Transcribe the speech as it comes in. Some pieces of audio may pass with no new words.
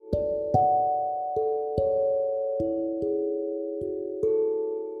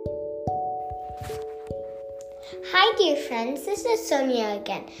Hi dear friends, this is Sonia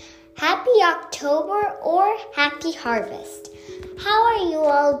again. Happy October or Happy Harvest. How are you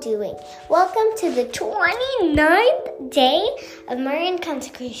all doing? Welcome to the 29th day of Marian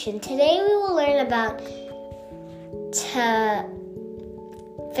Consecration. Today we will learn about to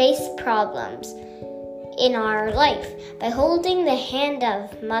face problems in our life by holding the hand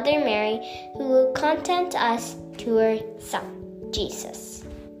of Mother Mary, who will content us to her Son, Jesus.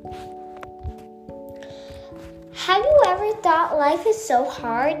 Have you ever thought life is so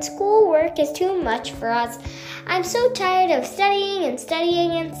hard? Schoolwork is too much for us. I'm so tired of studying and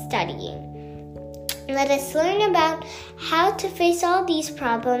studying and studying. Let us learn about how to face all these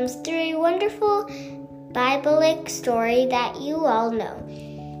problems through a wonderful Biblic story that you all know.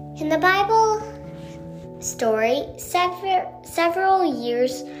 In the Bible story, several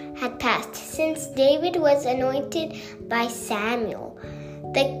years had passed since David was anointed by Samuel.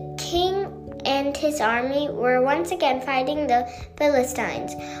 The king and his army were once again fighting the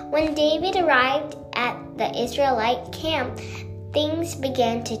Philistines. When David arrived at the Israelite camp, things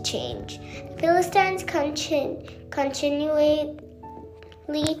began to change. The Philistines continually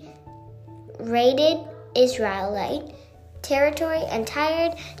raided Israelite territory and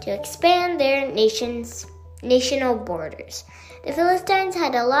tried to expand their national borders. The Philistines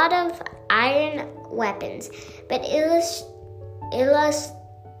had a lot of iron weapons, but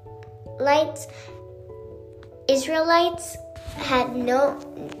Israelites had not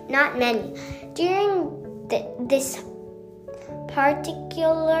many. During this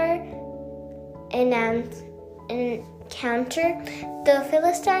particular encounter, the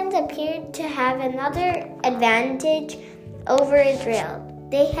Philistines appeared to have another advantage over Israel.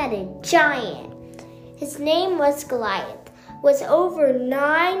 They had a giant. His name was Goliath, was over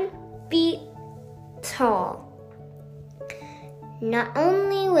 9 feet tall. Not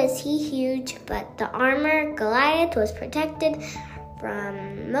only was he huge, but the armor Goliath was protected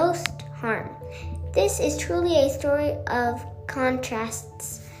from most harm. This is truly a story of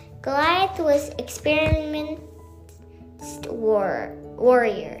contrasts. Goliath was an experienced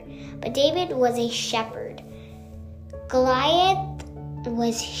warrior, but David was a shepherd. Goliath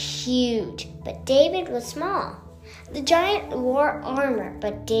was huge, but David was small. The giant wore armor,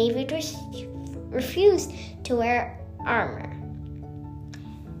 but David refused to wear armor.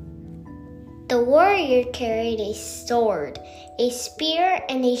 The warrior carried a sword, a spear,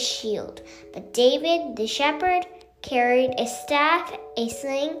 and a shield, but David, the shepherd, carried a staff, a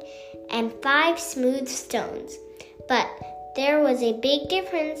sling, and 5 smooth stones. But there was a big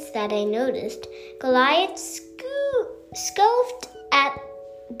difference that I noticed. Goliath scoffed at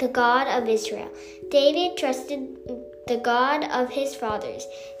the God of Israel. David trusted the God of his fathers.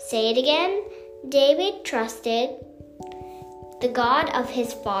 Say it again. David trusted the God of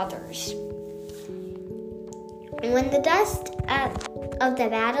his fathers. When the dust of the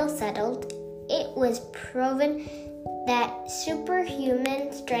battle settled, it was proven that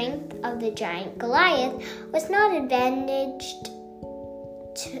superhuman strength of the giant Goliath was not advantaged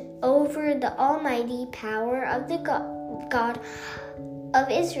over the almighty power of the God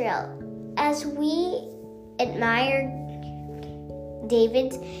of Israel. As we admire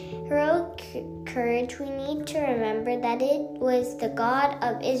David's heroic courage, we need to remember that it was the God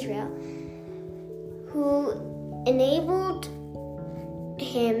of Israel who enabled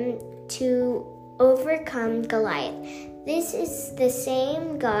him to overcome Goliath. This is the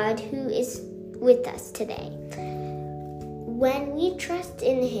same God who is with us today. When we trust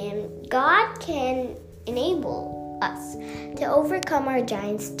in him, God can enable us to overcome our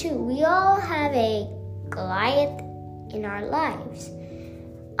giants too. We all have a Goliath in our lives.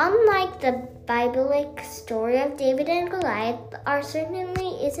 Unlike the Biblic story of David and Goliath, our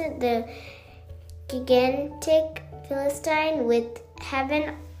certainly isn't the gigantic Philistine with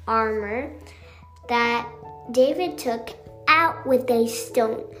heaven armor that David took out with a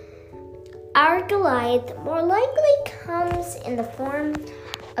stone. Our Goliath more likely comes in the form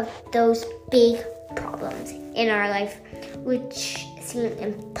of those big problems in our life which seem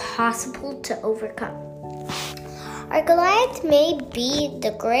impossible to overcome. Our Goliath may be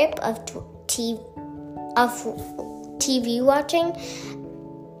the grip of TV watching,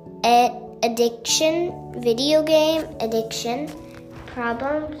 addiction, video game addiction,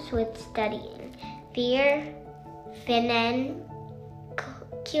 problems with studying, fear, financial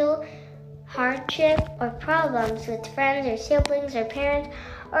hardship, or problems with friends or siblings or parents,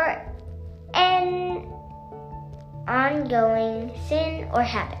 or an ongoing sin or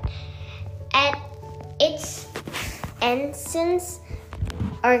habit. At its essence,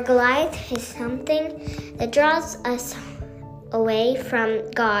 our Goliath is something that draws us away from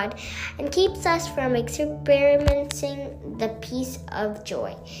God and keeps us from experiencing the peace of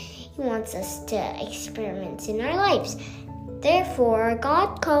joy He wants us to experience in our lives. Therefore,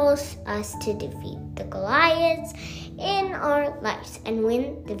 God calls us to defeat the Goliaths in our lives and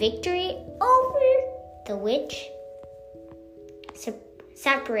win the victory over the witch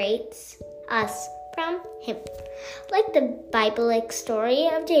separates us from Him. Like the biblical story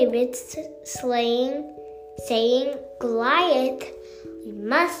of David saying Goliath, we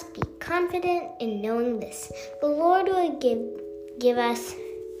must be confident in knowing this. The Lord will give us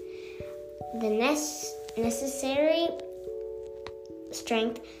the necessary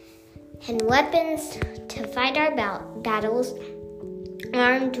strength and weapons to fight our battles,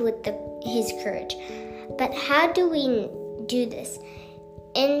 armed with His courage. But how do we do this?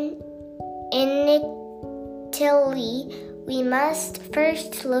 Initially, we must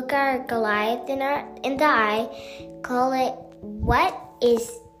first look our Goliath in the eye, call it what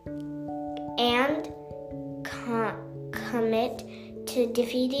is, and commit to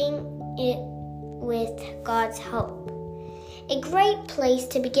defeating it with God's help. A great place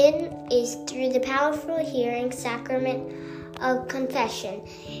to begin is through the powerful hearing sacrament of confession.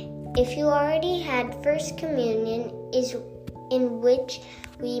 If you already had First Communion, is in which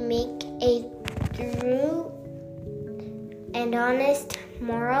we make a true and honest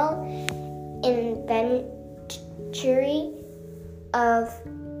moral inventory of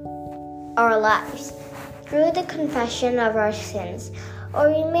our lives through the confession of our sins, or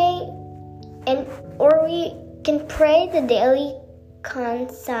we can pray the daily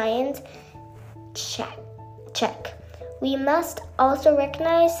conscience check. We must also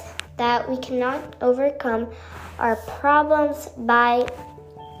recognize that we cannot overcome our problems by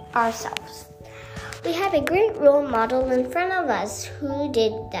ourselves. We have a great role model in front of us who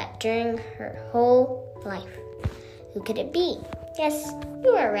did that during her whole life. Who could it be? Yes,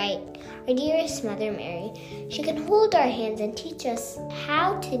 you are right. Our dearest Mother Mary. She can hold our hands and teach us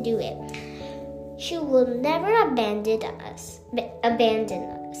how to do it. She will never abandon us.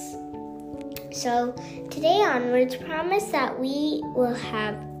 So today onwards, promise that we will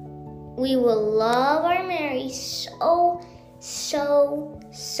love our Mary so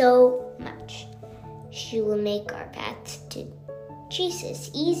much. She will make our path to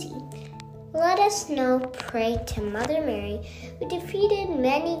Jesus easy. Let us now pray to Mother Mary, who defeated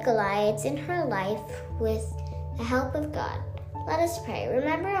many Goliaths in her life with the help of God. Let us pray.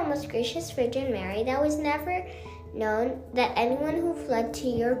 Remember, O most gracious Virgin Mary, that was never known that anyone who fled to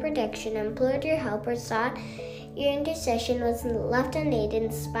your protection, implored your help, or sought your intercession was left unaided.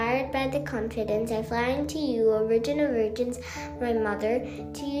 Inspired by the confidence, I fly unto you, O Virgin of Virgins, my Mother.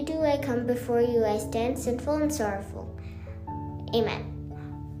 To you do I come, before you I stand, sinful and sorrowful. Amen.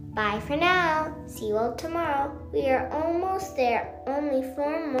 Bye for now. See you all tomorrow. We are almost there. Only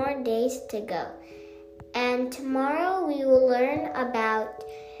 4 more days to go. And tomorrow we will learn about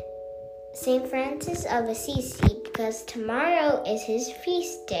St. Francis of Assisi, because tomorrow is his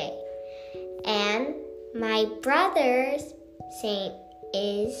feast day. And my brother's saint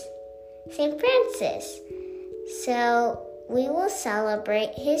is St. Francis. So we will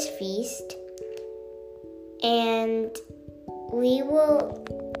celebrate his feast, and we will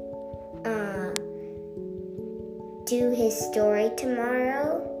do his story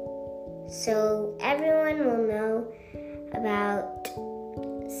tomorrow, so everyone will know about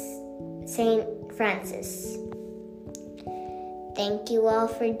St. Francis. Thank you all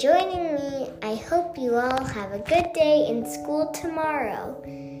for joining me. I hope you all have a good day in school tomorrow.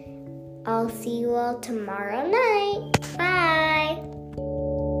 I'll see you all tomorrow night. Bye.